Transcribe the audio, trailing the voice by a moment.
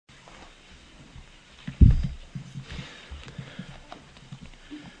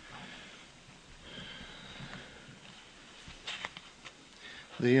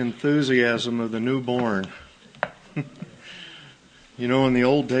The enthusiasm of the newborn. You know, in the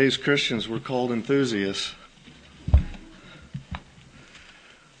old days, Christians were called enthusiasts.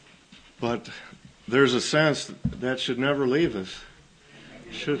 But there's a sense that should never leave us.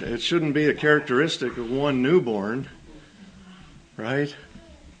 It shouldn't be a characteristic of one newborn, right?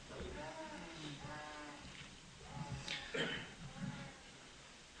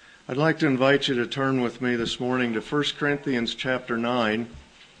 I'd like to invite you to turn with me this morning to 1 Corinthians chapter 9.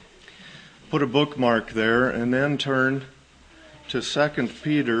 Put a bookmark there and then turn to 2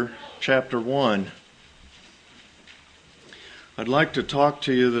 Peter chapter 1. I'd like to talk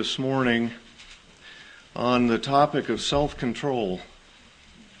to you this morning on the topic of self-control.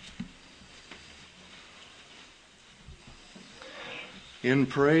 In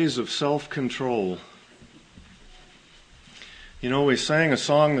praise of self-control. You know, we sang a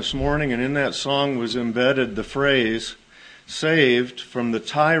song this morning, and in that song was embedded the phrase, saved from the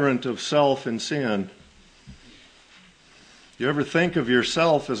tyrant of self and sin. You ever think of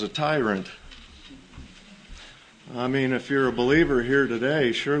yourself as a tyrant? I mean, if you're a believer here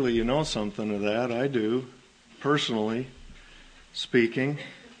today, surely you know something of that. I do, personally speaking.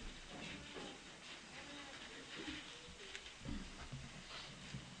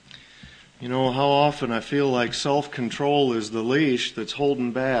 You know, how often I feel like self-control is the leash that's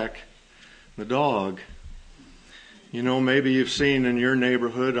holding back the dog. You know, maybe you've seen in your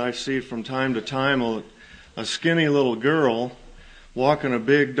neighborhood, I see from time to time, a skinny little girl walking a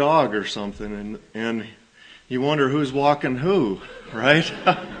big dog or something, and you wonder who's walking who, right?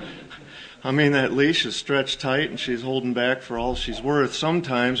 I mean, that leash is stretched tight and she's holding back for all she's worth.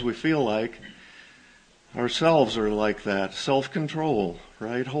 Sometimes we feel like ourselves are like that, self-control,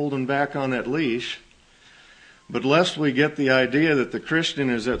 right? Holding back on that leash. But lest we get the idea that the Christian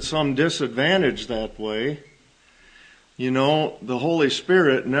is at some disadvantage that way, you know, the Holy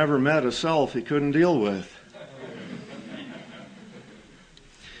Spirit never met a self he couldn't deal with.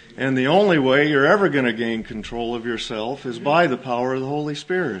 And the only way you're ever going to gain control of yourself is by the power of the Holy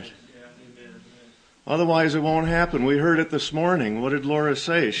Spirit. Otherwise, it won't happen. We heard it this morning. What did Laura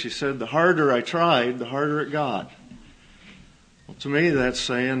say? She said, the harder I tried, the harder it got. Well, to me, that's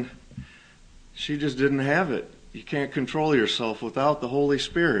saying she just didn't have it. You can't control yourself without the Holy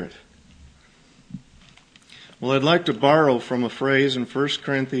Spirit. Well, I'd like to borrow from a phrase in 1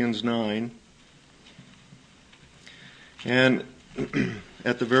 Corinthians 9. And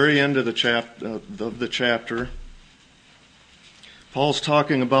at the very end of the chapter, Paul's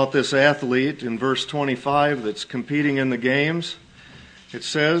talking about this athlete in verse 25 that's competing in the games. It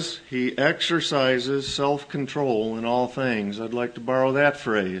says, he exercises self-control in all things. I'd like to borrow that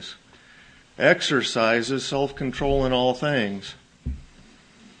phrase. Exercises self-control in all things.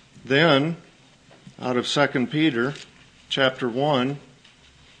 Then, out of 2 Peter chapter 1,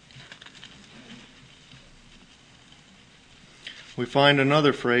 we find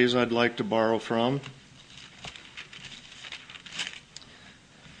another phrase I'd like to borrow from.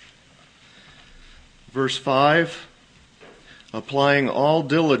 Verse 5, applying all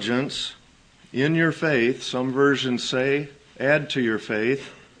diligence in your faith. Some versions say, add to your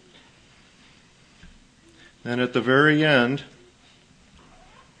faith. And at the very end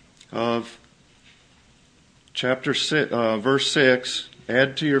of chapter 6, verse 6,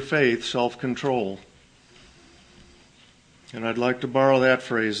 add to your faith self-control. And I'd like to borrow that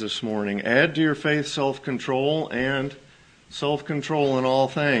phrase this morning. Add to your faith self-control and self-control in all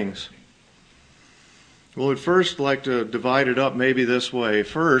things. Well, we'd first like to divide it up maybe this way.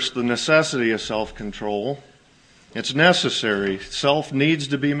 First, the necessity of self-control. It's necessary. Self needs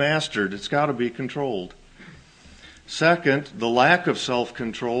to be mastered. It's got to be controlled. Second, the lack of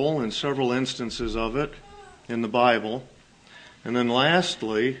self-control and several instances of it in the Bible. And then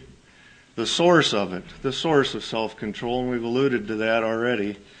lastly, the source of it, the source of self-control, and we've alluded to that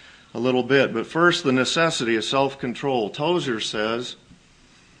already a little bit. But first, the necessity of self-control. Tozer says,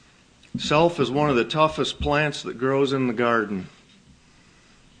 self is one of the toughest plants that grows in the garden.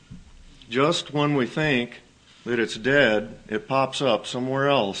 Just when we think that it's dead, it pops up somewhere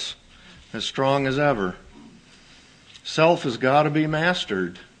else, as strong as ever. Self has got to be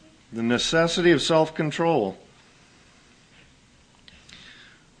mastered. The necessity of self-control.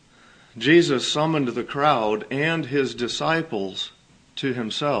 Jesus summoned the crowd and his disciples to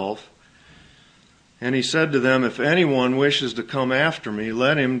himself, and he said to them, if anyone wishes to come after me,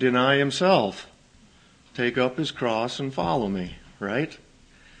 let him deny himself. Take up his cross and follow me, right?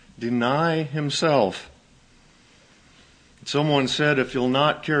 Deny himself. Someone said, if you'll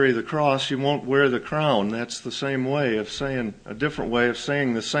not carry the cross, you won't wear the crown. That's the same way of saying, a different way of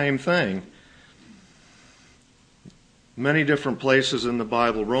saying the same thing. many different places in the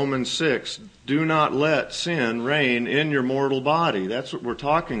Bible. Romans 6, do not let sin reign in your mortal body. That's what we're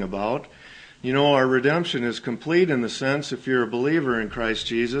talking about. You know, our redemption is complete in the sense, if you're a believer in Christ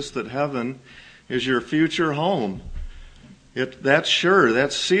Jesus, that heaven is your future home. That's sure,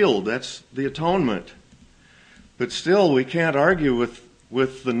 that's sealed, that's the atonement. But still, we can't argue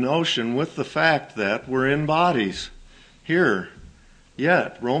with the notion, with the fact that we're in bodies here.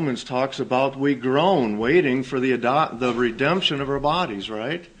 Yet, Romans talks about we groan, waiting for the redemption of our bodies,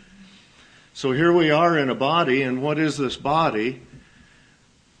 right? So here we are in a body, and what is this body?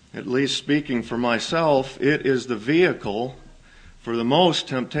 At least speaking for myself, it is the vehicle for the most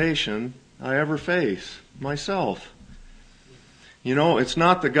temptation I ever face, myself. You know, it's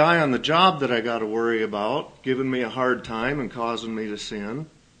not the guy on the job that I got to worry about, giving me a hard time and causing me to sin.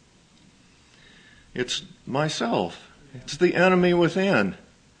 It's myself. It's the enemy within.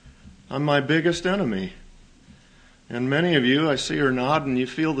 I'm my biggest enemy. And many of you, I see are nodding, you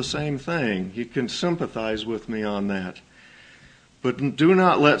feel the same thing. You can sympathize with me on that. But do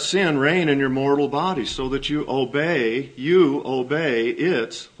not let sin reign in your mortal body so that you obey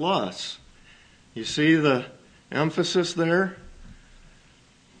its lusts. You see the emphasis there?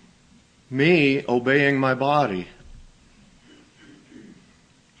 Me obeying my body.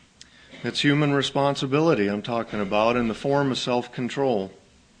 It's human responsibility I'm talking about in the form of self-control.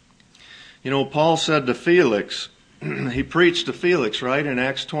 You know, Paul said to Felix, he preached to Felix, right, in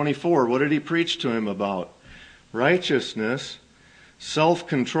Acts 24. What did he preach to him about? Righteousness,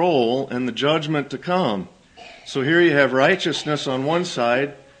 self-control, and the judgment to come. So here you have righteousness on one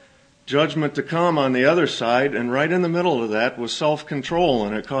side, judgment to come on the other side, and right in the middle of that was self-control,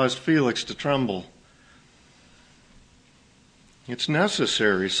 and it caused Felix to tremble. It's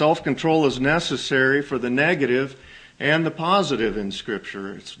necessary. Self-control is necessary for the negative and the positive in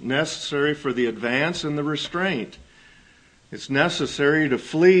Scripture. It's necessary for the advance and the restraint. It's necessary to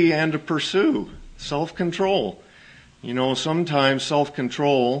flee and to pursue. Self-control. You know, sometimes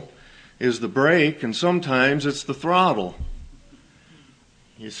self-control is the brake, and sometimes it's the throttle.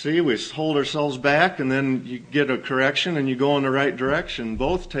 You see, we hold ourselves back, and then you get a correction, and you go in the right direction.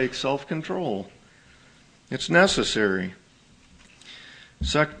 Both take self-control. It's necessary.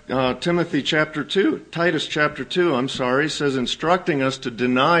 Titus chapter 2, says, instructing us to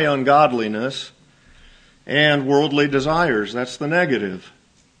deny ungodliness and worldly desires. That's the negative.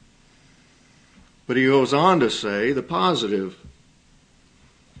 But he goes on to say the positive.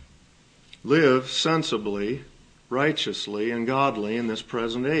 Live sensibly, righteously, and godly in this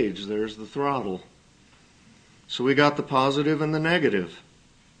present age. There's the throttle. So we got the positive and the negative.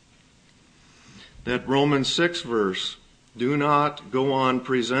 That Romans 6 verse, do not go on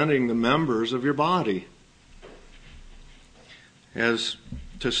presenting the members of your body as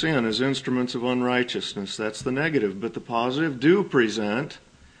to sin as instruments of unrighteousness. That's the negative. But the positive, do present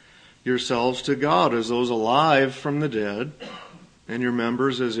yourselves to God as those alive from the dead, and your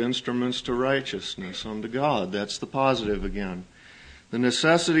members as instruments to righteousness unto God. That's the positive again. The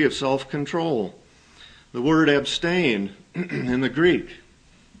necessity of self-control. The word abstain in the Greek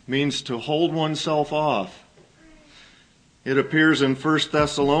means to hold oneself off. It appears in 1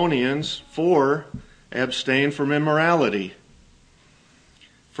 Thessalonians 4, abstain from immorality.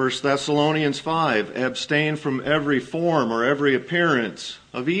 1 Thessalonians 5, abstain from every form or every appearance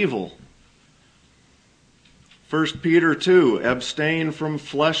of evil. 1 Peter 2, abstain from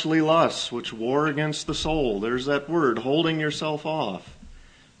fleshly lusts which war against the soul. There's that word, holding yourself off,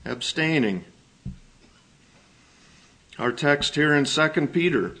 abstaining. Our text here in 2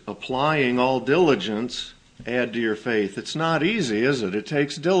 Peter, applying all diligence, add to your faith. It's not easy, is it? It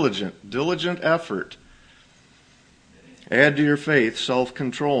takes diligent effort. Add to your faith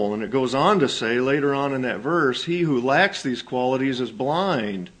self-control. And it goes on to say later on in that verse, he who lacks these qualities is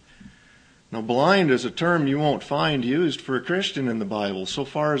blind. Now, blind is a term you won't find used for a Christian in the Bible, so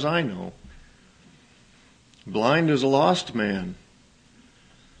far as I know. Blind is a lost man.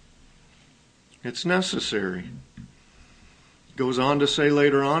 It's necessary. Goes on to say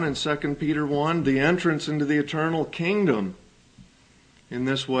later on in 2 Peter 1, the entrance into the eternal kingdom in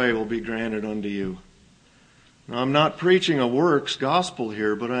this way will be granted unto you. Now, I'm not preaching a works gospel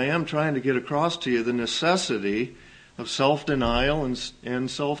here, but I am trying to get across to you the necessity of self-denial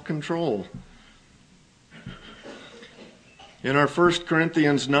and self-control. In our 1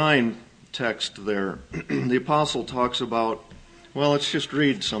 Corinthians 9 text there, the apostle talks about, well, let's just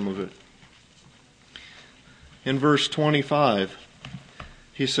read some of it. In verse 25,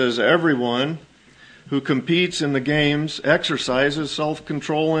 he says, everyone who competes in the games exercises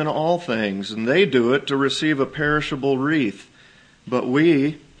self-control in all things, and they do it to receive a perishable wreath, but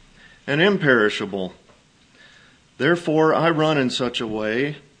we an imperishable. Therefore I run in such a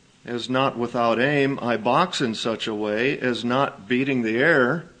way as not without aim. I box in such a way as not beating the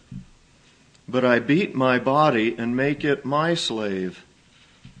air, but I beat my body and make it my slave,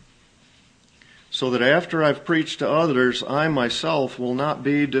 so that after I've preached to others, I myself will not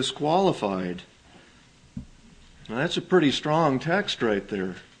be disqualified. Now, that's a pretty strong text right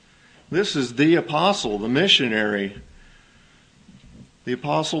there. This is the apostle, the missionary, the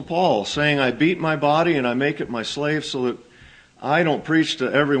Apostle Paul, saying, I beat my body and I make it my slave so that I don't preach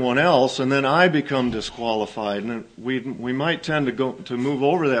to everyone else and then I become disqualified. And we might tend to move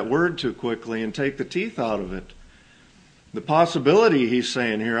over that word too quickly and take the teeth out of it. The possibility, he's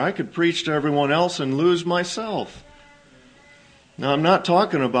saying here, I could preach to everyone else and lose myself. Now, I'm not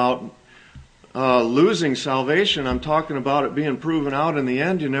talking about losing salvation. I'm talking about it being proven out in the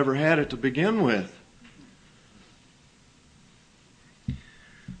end you never had it to begin with.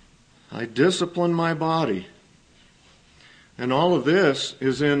 I discipline my body. And all of this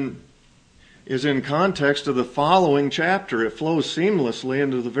is in context of the following chapter. It flows seamlessly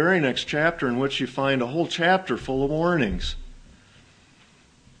into the very next chapter, in which you find a whole chapter full of warnings.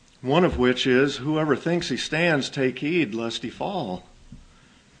 One of which is, whoever thinks he stands, take heed lest he fall.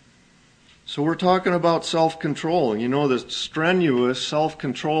 So we're talking about self-control. You know, the strenuous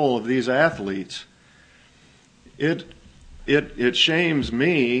self-control of these athletes. It shames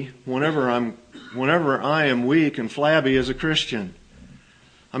me whenever I am weak and flabby as a Christian.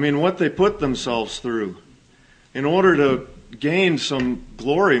 I mean, what they put themselves through in order to gain some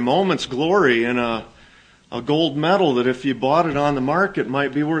glory, moment's glory in a gold medal that if you bought it on the market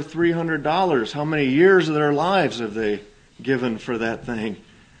might be worth $300. How many years of their lives have they given for that thing?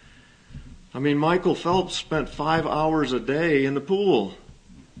 I mean, Michael Phelps spent 5 hours a day in the pool.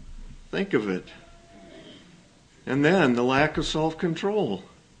 Think of it. And then the lack of self-control.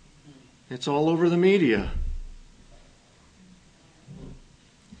 It's all over the media.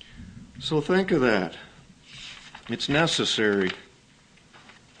 So think of that. It's necessary.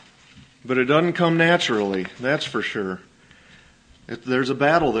 But it doesn't come naturally, that's for sure. There's a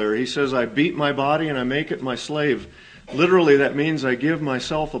battle there. He says, I beat my body and I make it my slave. Literally, that means I give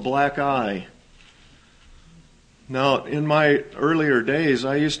myself a black eye. Now, in my earlier days,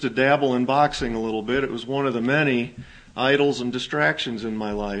 I used to dabble in boxing a little bit. It was one of the many idols and distractions in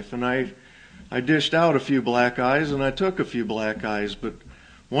my life. And I dished out a few black eyes and I took a few black eyes. But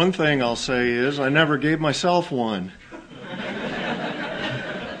one thing I'll say is I never gave myself one.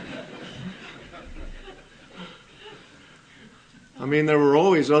 I mean, there were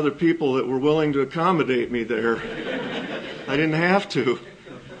always other people that were willing to accommodate me there. I didn't have to.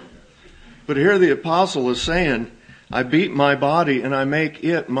 But here the apostle is saying, I beat my body and I make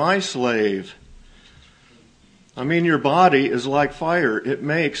it my slave. I mean, your body is like fire. It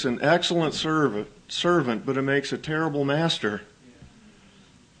makes an excellent servant, but it makes a terrible master.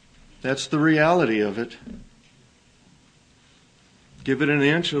 That's the reality of it. Give it an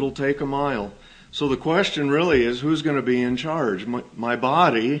inch, it'll take a mile. So the question really is, who's going to be in charge? My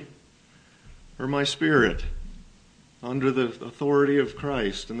body or my spirit? Under the authority of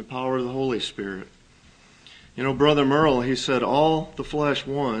Christ and the power of the Holy Spirit. You know, Brother Merle, he said, all the flesh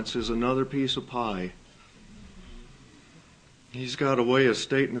wants is another piece of pie. He's got a way of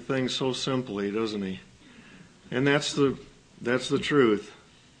stating the things so simply, doesn't he? And that's the truth.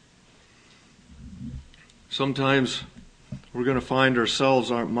 Sometimes we're going to find ourselves,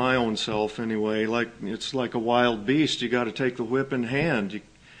 my own self anyway, it's like a wild beast. You got to take the whip in hand.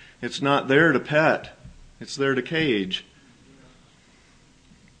 It's not there to pet. It's there to cage.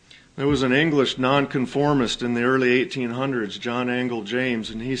 There was an English nonconformist in the early 1800s, John Angell James,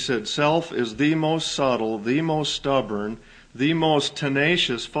 and he said, self is the most subtle, the most stubborn, the most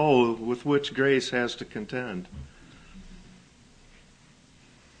tenacious foe with which grace has to contend.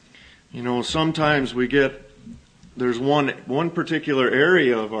 You know, sometimes there's one particular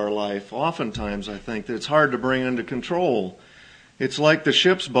area of our life, oftentimes I think, that's hard to bring into control. It's like the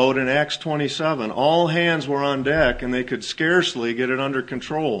ship's boat in Acts 27. All hands were on deck and they could scarcely get it under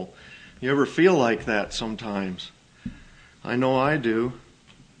control. You ever feel like that sometimes? I know I do.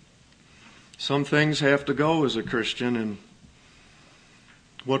 Some things have to go as a Christian, and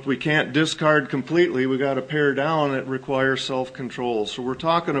what we can't discard completely, we got to pare down. It requires self-control. So we're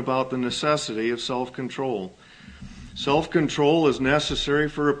talking about the necessity of self-control. Self-control is necessary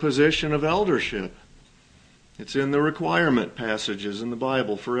for a position of eldership. It's in the requirement passages in the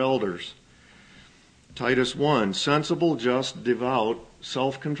Bible for elders. Titus 1, sensible, just, devout,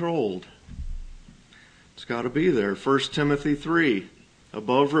 self-controlled. It's got to be there. 1 Timothy 3,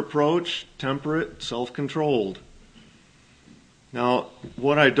 above reproach, temperate, self-controlled. Now,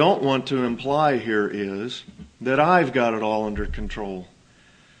 what I don't want to imply here is that I've got it all under control.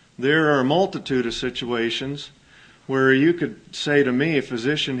 There are a multitude of situations where you could say to me,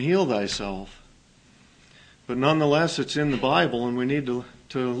 physician, heal thyself. But nonetheless, it's in the Bible, and we need to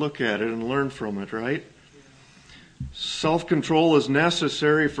look at it and learn from it, right? Self-control is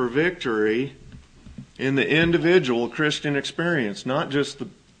necessary for victory in the individual Christian experience, not just the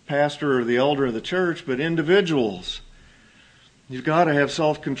pastor or the elder of the church, but individuals. You've got to have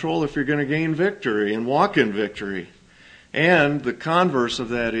self-control if you're going to gain victory and walk in victory. And the converse of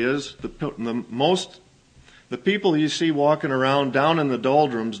that is the people you see walking around down in the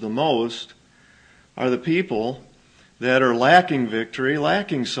doldrums the most are the people that are lacking victory,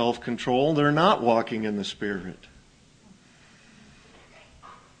 lacking self-control. They're not walking in the Spirit.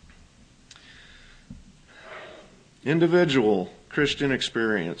 Individual Christian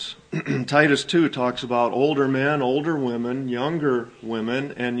experience. Titus 2 talks about older men, older women,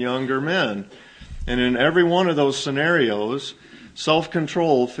 and younger men. And in every one of those scenarios,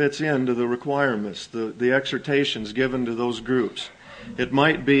 self-control fits into the requirements, the exhortations given to those groups. It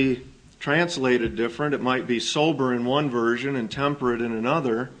might be translated different. It might be sober in one version and temperate in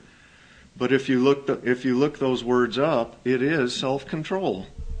another. But if you look those words up, it is self-control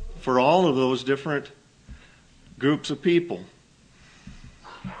for all of those different groups of people.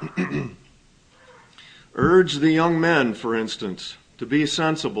 Urge the young men, for instance, to be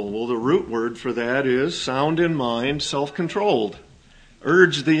sensible. Well, the root word for that is sound in mind, self-controlled.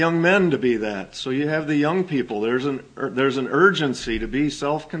 Urge the young men to be that. So you have the young people. There's an urgency to be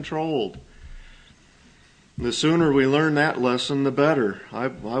self-controlled. The sooner we learn that lesson, the better. I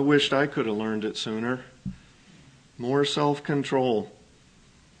wished I could have learned it sooner. More self-control.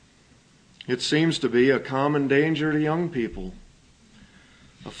 It seems to be a common danger to young people.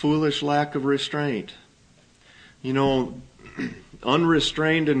 A foolish lack of restraint. You know,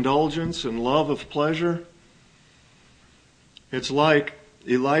 unrestrained indulgence and love of pleasure. It's like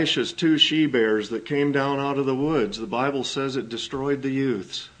Elisha's 2 she-bears that came down out of the woods. The Bible says it destroyed the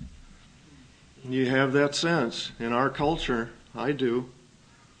youths. You have that sense in our culture. I do.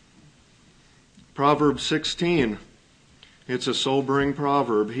 Proverbs 16. It's a sobering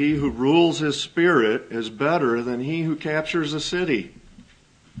proverb. He who rules his spirit is better than he who captures a city.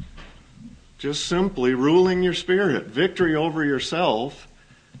 Just simply ruling your spirit, victory over yourself,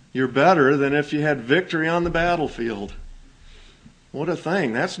 you're better than if you had victory on the battlefield. What a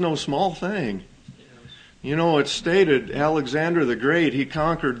thing. That's no small thing. You know, it's stated Alexander the Great, he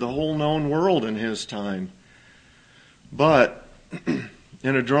conquered the whole known world in his time. But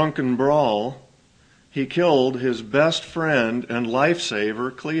in a drunken brawl, he killed his best friend and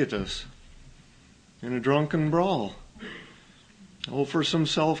lifesaver, Cletus, in a drunken brawl. Oh, for some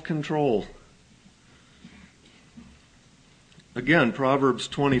self-control. Again, Proverbs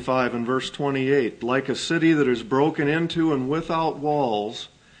 25 and verse 28. Like a city that is broken into and without walls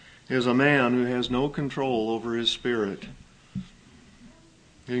is a man who has no control over his spirit.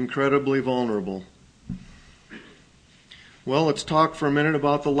 Incredibly vulnerable. Well, let's talk for a minute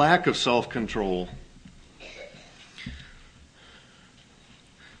about the lack of self-control.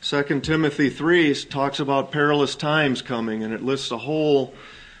 2 Timothy 3 talks about perilous times coming, and it lists a whole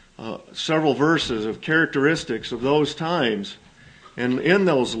several verses of characteristics of those times. And in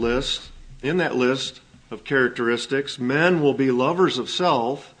that list of characteristics, men will be lovers of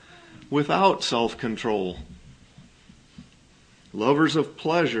self without self-control. Lovers of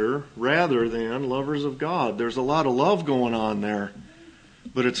pleasure rather than lovers of God. There's a lot of love going on there,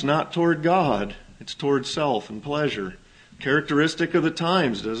 but it's not toward God. It's toward self and pleasure. Characteristic of the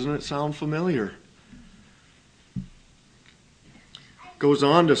times, doesn't it sound familiar? Goes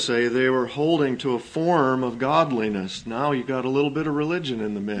on to say they were holding to a form of godliness. Now you got a little bit of religion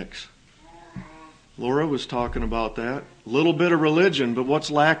in the mix. Laura was talking about that. A little bit of religion, but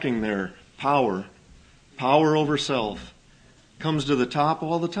what's lacking there? Power. Power over self. Comes to the top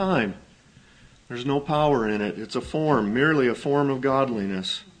all the time. There's no power in it. It's a form, merely a form of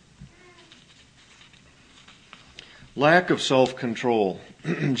godliness. Lack of self-control.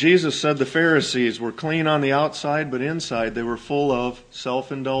 Jesus said the Pharisees were clean on the outside, but inside they were full of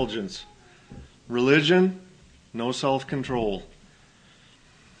self-indulgence. Religion, no self-control.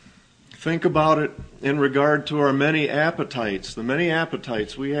 Think about it in regard to our many appetites, the many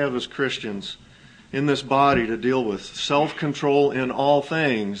appetites we have as Christians in this body to deal with. Self-control in all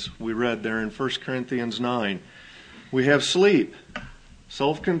things, we read there in 1 Corinthians 9. We have sleep.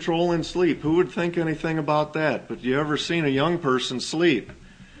 Self-control in sleep. Who would think anything about that? But you ever seen a young person sleep?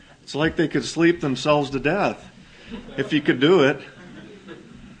 It's like they could sleep themselves to death if you could do it.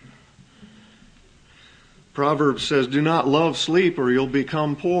 Proverbs says, do not love sleep or you'll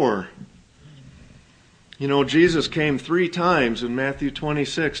become poor. You know, Jesus came 3 times in Matthew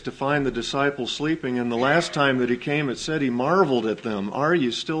 26 to find the disciples sleeping, and the last time that he came, it said he marveled at them. Are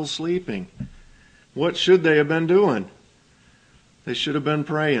you still sleeping? What should they have been doing? They should have been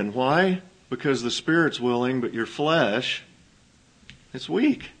praying. Why? Because the spirit's willing, but your flesh, it's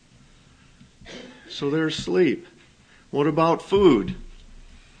weak. So there's sleep. What about food?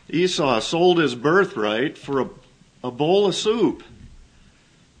 Esau sold his birthright for a bowl of soup.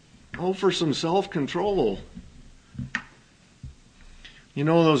 Oh, for some self-control. You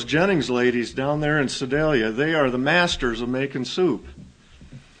know those Jennings ladies down there in Sedalia, they are the masters of making soup.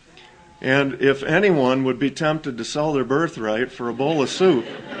 And if anyone would be tempted to sell their birthright for a bowl of soup,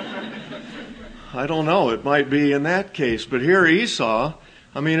 I don't know, it might be in that case. But here Esau,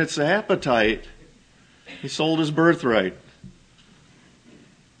 it's the appetite. He sold his birthright.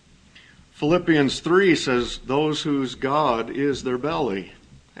 Philippians 3 says, those whose God is their belly.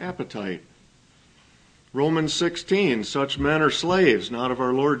 Appetite. Romans 16, such men are slaves, not of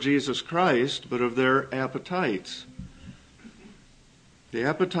our Lord Jesus Christ, but of their appetites. The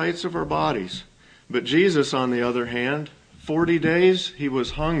appetites of our bodies. But Jesus, on the other hand, 40 days he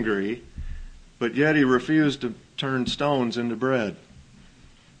was hungry, but yet he refused to turn stones into bread.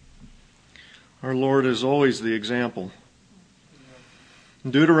 Our Lord is always the example.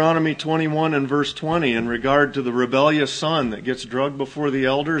 Deuteronomy 21 and verse 20, in regard to the rebellious son that gets drugged before the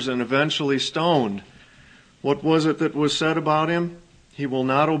elders and eventually stoned, what was it that was said about him? He will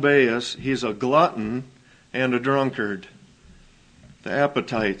not obey us. He's a glutton and a drunkard. The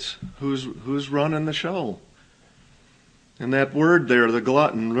appetites. Who's running the show? And that word there, the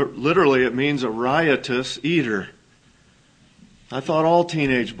glutton, literally it means a riotous eater. I thought all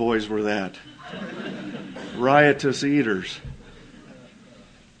teenage boys were that. Riotous eaters.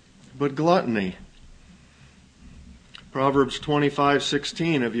 But gluttony. Proverbs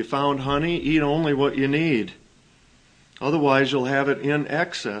 25:16, have you found honey? Eat only what you need. Otherwise you'll have it in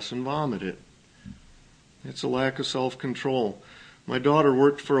excess and vomit it. It's a lack of self-control. My daughter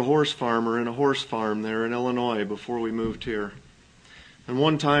worked for a horse farmer in a horse farm there in Illinois before we moved here. And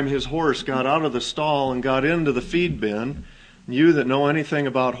one time his horse got out of the stall and got into the feed bin. You that know anything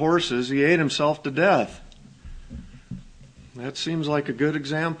about horses, he ate himself to death. That seems like a good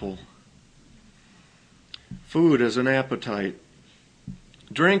example. Food as an appetite.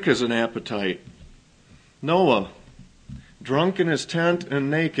 Drink as an appetite. Noah, drunk in his tent and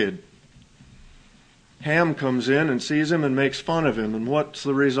naked. Ham comes in and sees him and makes fun of him. And what's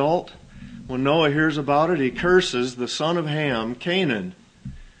the result? When Noah hears about it, he curses the son of Ham, Canaan.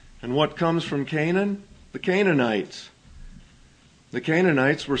 And what comes from Canaan? The Canaanites. The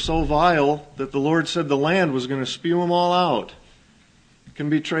Canaanites were so vile that the Lord said the land was going to spew them all out. It can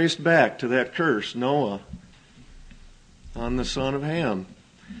be traced back to that curse, Noah, on the son of Ham,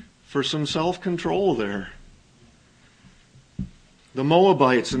 for some self-control there. The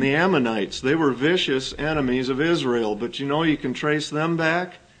Moabites and the Ammonites, they were vicious enemies of Israel, but you can trace them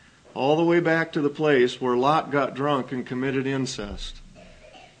back all the way back to the place where Lot got drunk and committed incest.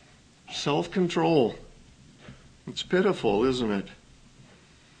 Self-control. It's pitiful, isn't it?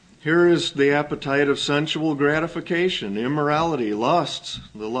 Here is the appetite of sensual gratification, immorality, lusts,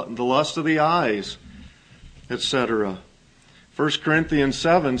 the lust of the eyes, etc. 1 Corinthians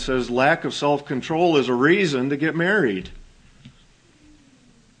 7 says lack of self-control is a reason to get married.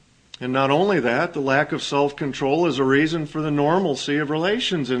 And not only that, the lack of self-control is a reason for the normalcy of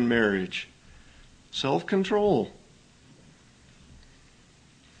relations in marriage. Self-control.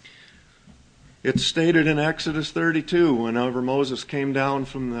 It's stated in Exodus 32, whenever Moses came down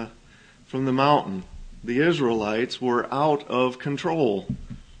from the mountain, the Israelites were out of control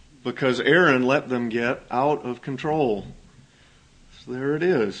because Aaron let them get out of control. So there it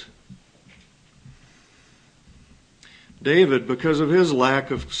is. David, because of his lack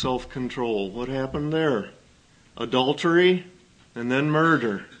of self-control, what happened there? Adultery and then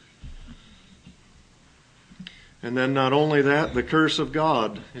murder. And then not only that, the curse of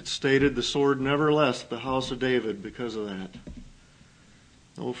God. It's stated the sword never left the house of David because of that.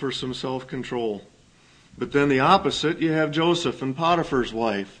 Oh, for some self-control. But then the opposite, you have Joseph and Potiphar's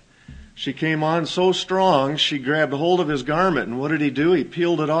wife. She came on so strong, she grabbed hold of his garment, and what did he do? He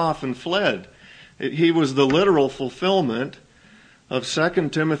peeled it off and fled. He was the literal fulfillment of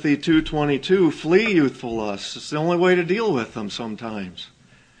 2 Timothy 2:22, flee youthful lusts. It's the only way to deal with them sometimes.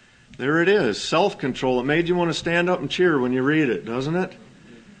 There it is, self-control. It made you want to stand up and cheer when you read it, doesn't it?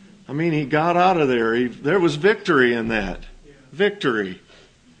 He got out of there. There was victory in that. Victory.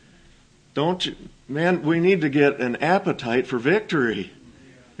 We need to get an appetite for victory.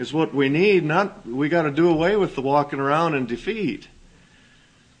 Is what we need. We got to do away with the walking around in defeat.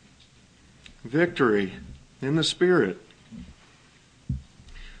 Victory. in the Spirit.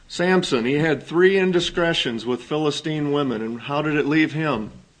 Samson, he had 3 indiscretions with Philistine women, and how did it leave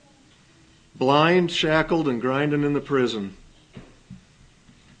him? Blind, shackled, and grinding in the prison.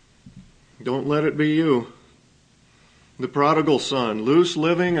 Don't let it be you. The prodigal son, loose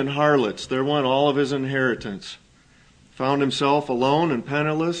living and harlots, there went all of his inheritance. Found himself alone and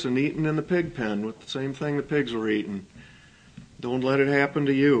penniless and eating in the pig pen with the same thing the pigs were eating. Don't let it happen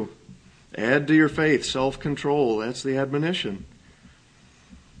to you. Add to your faith self-control. That's the admonition.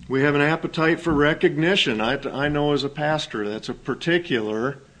 We have an appetite for recognition. I know as a pastor that's a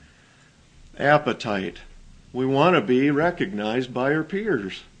particular appetite. We want to be recognized by our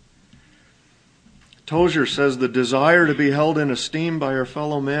peers. Tozer says the desire to be held in esteem by our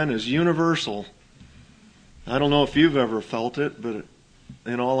fellow men is universal. I don't know if you've ever felt it, but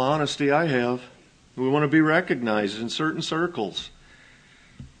in all honesty, I have. We want to be recognized in certain circles.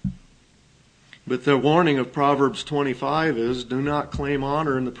 But the warning of Proverbs 25 is, do not claim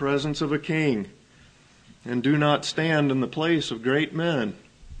honor in the presence of a king, and do not stand in the place of great men.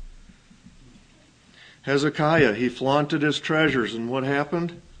 Hezekiah, he flaunted his treasures, and what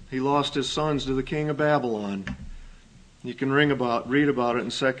happened? He lost his sons to the king of Babylon. You can read about it in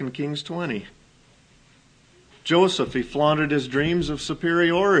 2 Kings 20. Joseph, he flaunted his dreams of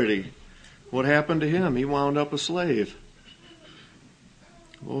superiority. What happened to him? He wound up a slave.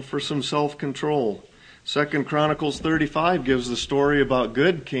 Well, for some self-control. 2 Chronicles 35 gives the story about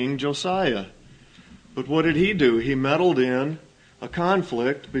good King Josiah. But what did he do? He meddled in a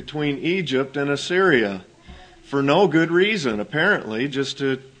conflict between Egypt and Assyria for no good reason, apparently, just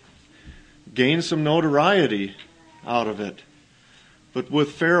to gain some notoriety out of it. But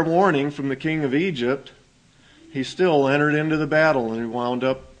with fair warning from the king of Egypt, he still entered into the battle, and he wound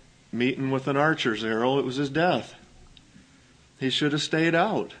up meeting with an archer's arrow. It was his death. He should have stayed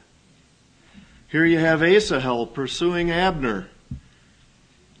out. Here you have Asahel pursuing Abner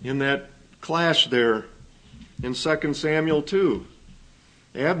in that clash there in 2 Samuel 2.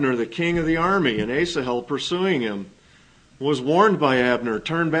 Abner, the king of the army, and Asahel pursuing him, was warned by Abner.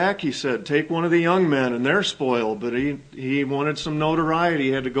 Turn back, he said. Take one of the young men, and they're spoiled. But he wanted some notoriety.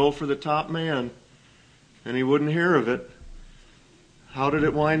 He had to go for the top man, and he wouldn't hear of it. How did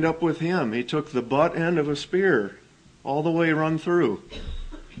it wind up with him? He took the butt end of a spear all the way run through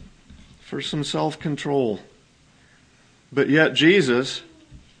for some self-control. But yet Jesus,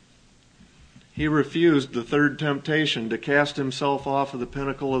 he refused the third temptation to cast himself off of the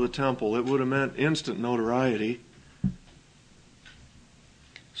pinnacle of the temple. It would have meant instant notoriety.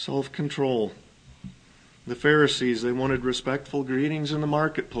 Self-control. The Pharisees, they wanted respectful greetings in the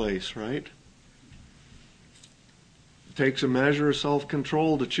marketplace, right? It takes a measure of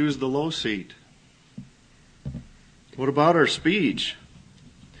self-control to choose the low seat. What about our speech?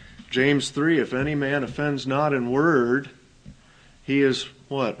 James 3, if any man offends not in word, he is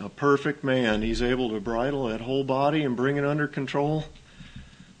what? A perfect man. He's able to bridle that whole body and bring it under control.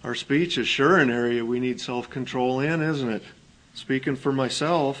 Our speech is sure an area we need self-control in, isn't it? Speaking for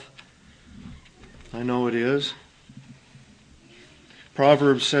myself, I know it is.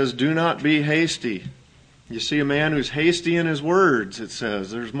 Proverbs says, do not be hasty. You see a man who's hasty in his words, it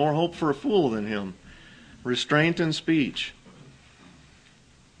says. There's more hope for a fool than him. Restraint in speech.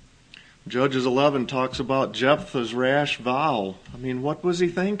 Judges 11 talks about Jephthah's rash vow. I mean, what was he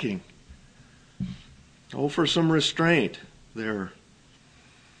thinking? Oh, for some restraint there.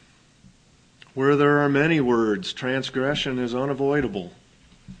 Where there are many words, transgression is unavoidable.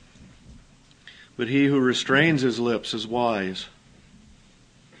 But he who restrains his lips is wise.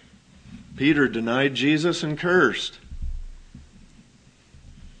 Peter denied Jesus and cursed.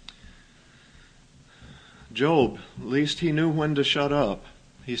 Job, at least he knew when to shut up.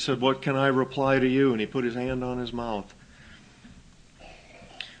 He said, what can I reply to you? And he put his hand on his mouth.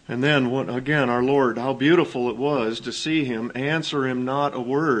 And then, again, our Lord, how beautiful it was to see him answer him not a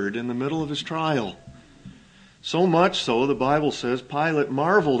word in the middle of his trial. So much so, the Bible says, Pilate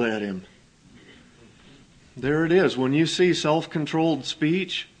marveled at him. There it is. When you see self-controlled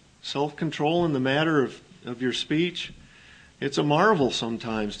speech, self-control in the matter of your speech, it's a marvel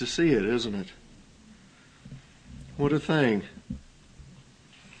sometimes to see it, isn't it? What a thing.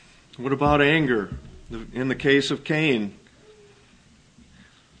 What about anger? In the case of Cain,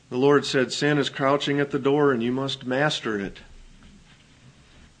 the Lord said, sin is crouching at the door and you must master it.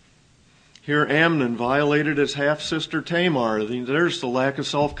 Here Amnon violated his half-sister Tamar. There's the lack of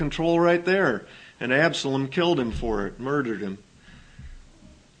self-control right there. And Absalom killed him for it, murdered him.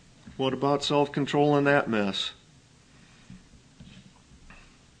 What about self-control in that mess?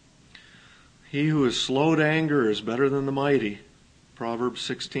 He who is slow to anger is better than the mighty. Proverbs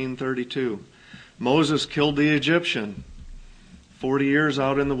 16:32. Moses killed the Egyptian 40 years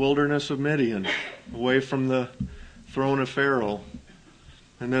out in the wilderness of Midian, away from the throne of Pharaoh.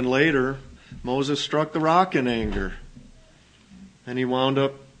 And then later, Moses struck the rock in anger. And he wound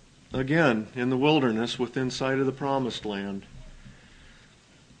up again in the wilderness within sight of the promised land.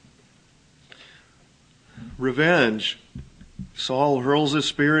 Revenge. Saul hurls his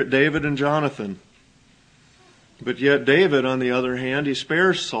spear at David and Jonathan. But yet David, on the other hand, he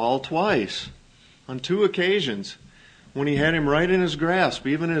spares Saul twice, on 2 occasions, when he had him right in his grasp.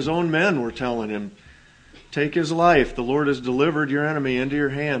 Even his own men were telling him, take his life. The Lord has delivered your enemy into your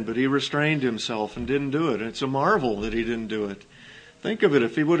hand. But he restrained himself and didn't do it. It's a marvel that he didn't do it. Think of it.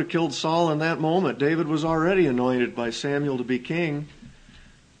 If he would have killed Saul in that moment, David was already anointed by Samuel to be king.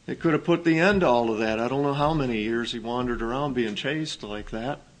 It could have put the end to all of that. I don't know how many years he wandered around being chased like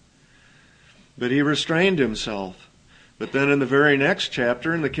that. But he restrained himself. But then in the very next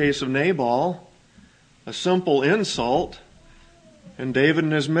chapter, in the case of Nabal, a simple insult, and David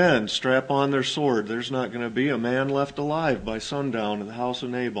and his men strap on their sword. There's not going to be a man left alive by sundown in the house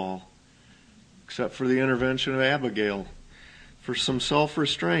of Nabal, except for the intervention of Abigail, for some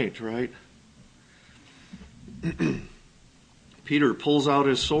self-restraint, right? Peter pulls out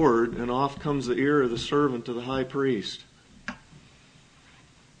his sword, and off comes the ear of the servant to the high priest.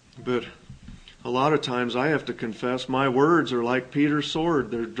 But a lot of times I have to confess my words are like Peter's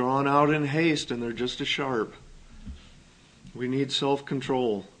sword. They're drawn out in haste, and they're just as sharp. We need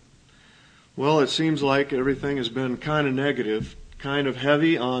self-control. Well, it seems like everything has been kind of negative, kind of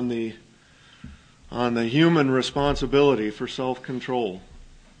heavy on the human responsibility for self-control.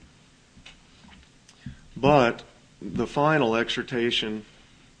 But the final exhortation,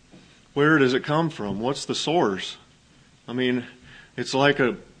 where does it come from? What's the source? I mean, it's like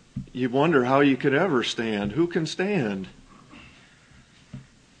you wonder how you could ever stand. Who can stand?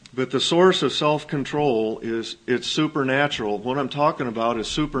 But the source of self-control it's supernatural. What I'm talking about is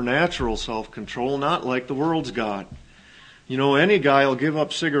supernatural self-control, not like the world's got. You know, any guy will give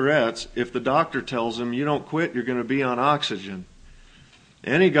up cigarettes if the doctor tells him, you don't quit, you're going to be on oxygen.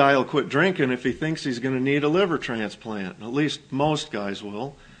 Any guy will quit drinking if he thinks he's going to need a liver transplant. At least most guys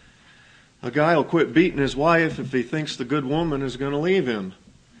will. A guy will quit beating his wife if he thinks the good woman is going to leave him.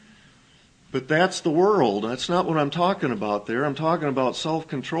 But that's the world. That's not what I'm talking about there. I'm talking about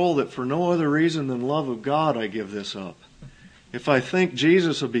self-control, that for no other reason than love of God I give this up. If I think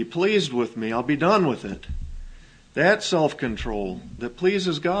Jesus will be pleased with me, I'll be done with it. That's self-control that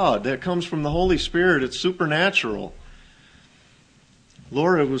pleases God. That comes from the Holy Spirit. It's supernatural.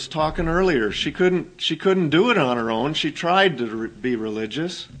 Laura was talking earlier. She couldn't do it on her own. She tried to be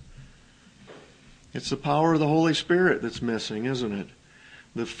religious. It's the power of the Holy Spirit that's missing, isn't it?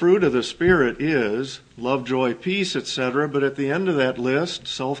 The fruit of the Spirit is love, joy, peace, etc. But at the end of that list,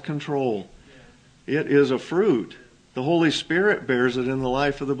 self-control. It is a fruit. The Holy Spirit bears it in the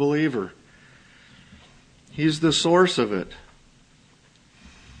life of the believer. He's the source of it.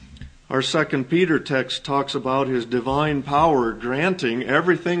 Our 2 Peter text talks about His divine power granting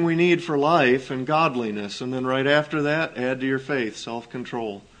everything we need for life and godliness. And then right after that, add to your faith,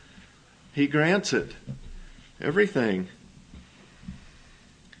 self-control. He grants it. Everything.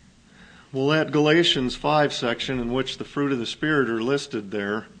 Well, that Galatians 5 section in which the fruit of the Spirit are listed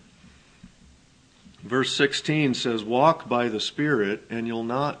there, verse 16 says, walk by the Spirit and you'll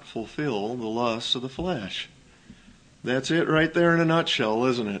not fulfill the lusts of the flesh. That's it right there in a nutshell,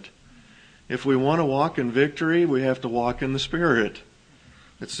 isn't it? If we want to walk in victory, we have to walk in the Spirit.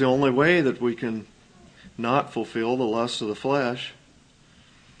 It's the only way that we can not fulfill the lusts of the flesh.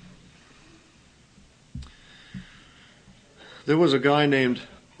 There was a guy named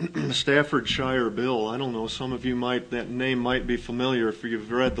Staffordshire Bill. I don't know, some of you that name might be familiar if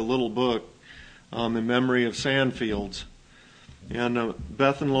you've read the little book, In Memory of Sandfields. And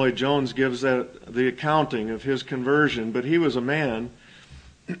Beth and Lloyd Jones gives the accounting of his conversion. But he was a man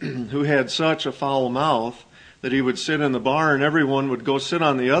who had such a foul mouth that he would sit in the bar and everyone would go sit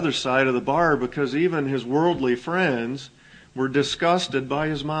on the other side of the bar because even his worldly friends were disgusted by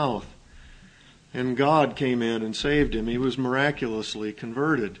his mouth. And God came in and saved him. He was miraculously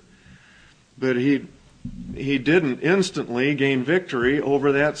converted. But he didn't instantly gain victory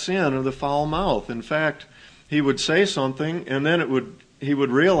over that sin of the foul mouth. In fact, he would say something and then he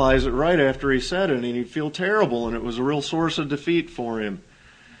would realize it right after he said it, and he'd feel terrible, and it was a real source of defeat for him.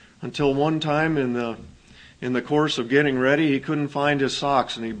 Until one time in the course of getting ready, he couldn't find his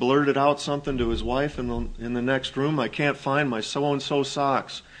socks, and he blurted out something to his wife in the next room. I can't find my so-and-so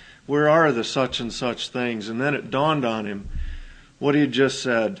socks. Where are the such and such things? And then it dawned on him what he had just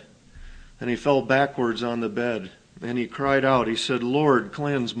said. And he fell backwards on the bed, and he cried out. He said, Lord,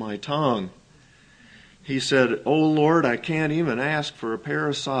 cleanse my tongue. He said, "Oh Lord, I can't even ask for a pair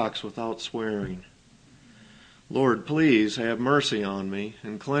of socks without swearing. Lord, please have mercy on me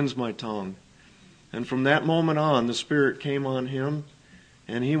and cleanse my tongue." And from that moment on, the Spirit came on him,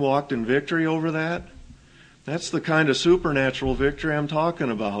 and he walked in victory over that. That's the kind of supernatural victory I'm talking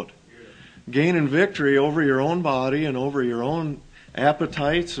about. Gaining victory over your own body and over your own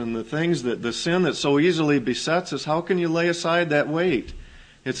appetites and the sin that so easily besets us. How can you lay aside that weight?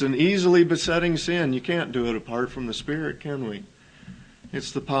 It's an easily besetting sin. You can't do it apart from the Spirit, can we?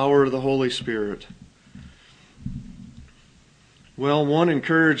 It's the power of the Holy Spirit. Well, one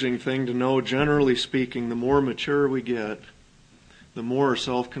encouraging thing to know, generally speaking, the more mature we get, the more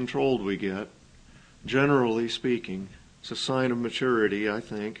self-controlled we get. Generally speaking, it's a sign of maturity, I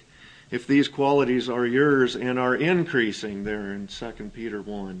think. If these qualities are yours and are increasing there in 2 Peter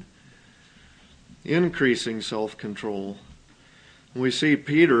 1. Increasing self-control. We see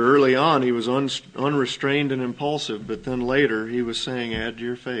Peter early on, he was unrestrained and impulsive, but then later he was saying, add to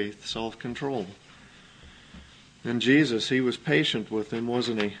your faith self-control. And Jesus, he was patient with him,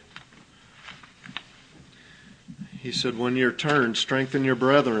 wasn't he? He said, when you're turned, strengthen your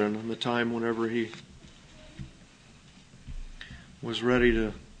brethren, in the time whenever he was ready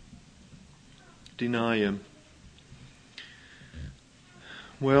to deny him.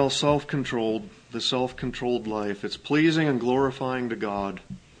 Well, the self-controlled life, it's pleasing and glorifying to God.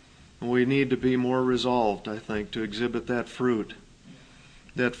 And we need to be more resolved, I think, to exhibit that fruit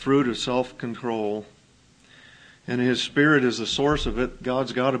of self-control. And His Spirit is the source of it.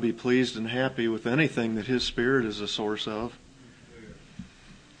 God's got to be pleased and happy with anything that His Spirit is the source of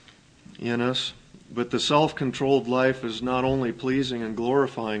in us. But the self-controlled life is not only pleasing and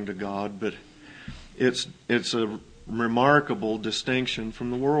glorifying to God, but it's a remarkable distinction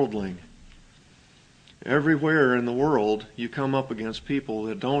from the worldling. Everywhere in the world, you come up against people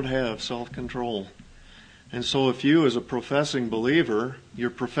that don't have self-control. And so if you, as a professing believer, your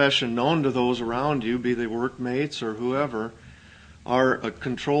profession known to those around you, be they workmates or whoever, are a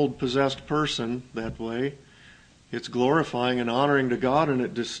controlled, possessed person that way, it's glorifying and honoring to God,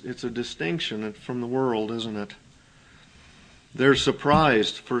 and it's a distinction from the world, isn't it? They're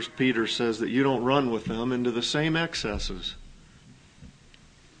surprised, 1 Peter says, that you don't run with them into the same excesses.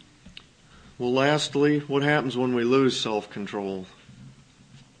 Well, lastly, what happens when we lose self-control?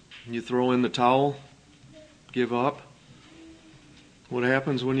 You throw in the towel? Give up? What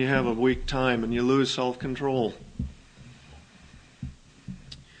happens when you have a weak time and you lose self-control?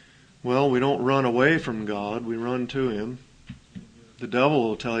 Well, we don't run away from God, we run to Him. The devil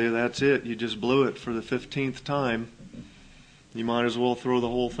will tell you that's it, you just blew it for the 15th time. You might as well throw the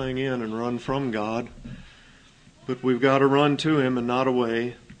whole thing in and run from God. But we've got to run to Him and not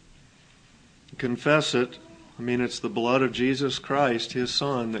away. Confess it. I mean, it's the blood of Jesus Christ, His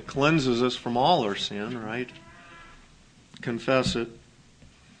Son, that cleanses us from all our sin, right? Confess it.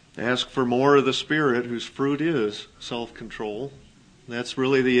 Ask for more of the Spirit, whose fruit is self-control. That's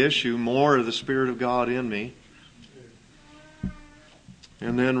really the issue, more of the Spirit of God in me.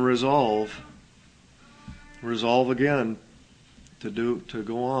 And then resolve. Resolve again to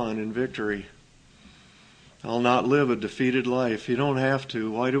go on in victory. I'll not live a defeated life. You don't have to.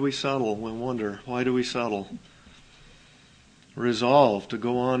 Why do we settle? We wonder, why do we settle? Resolve to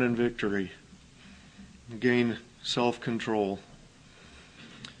go on in victory. Gain self-control.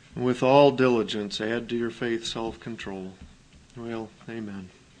 With all diligence, add to your faith self-control. Well, amen.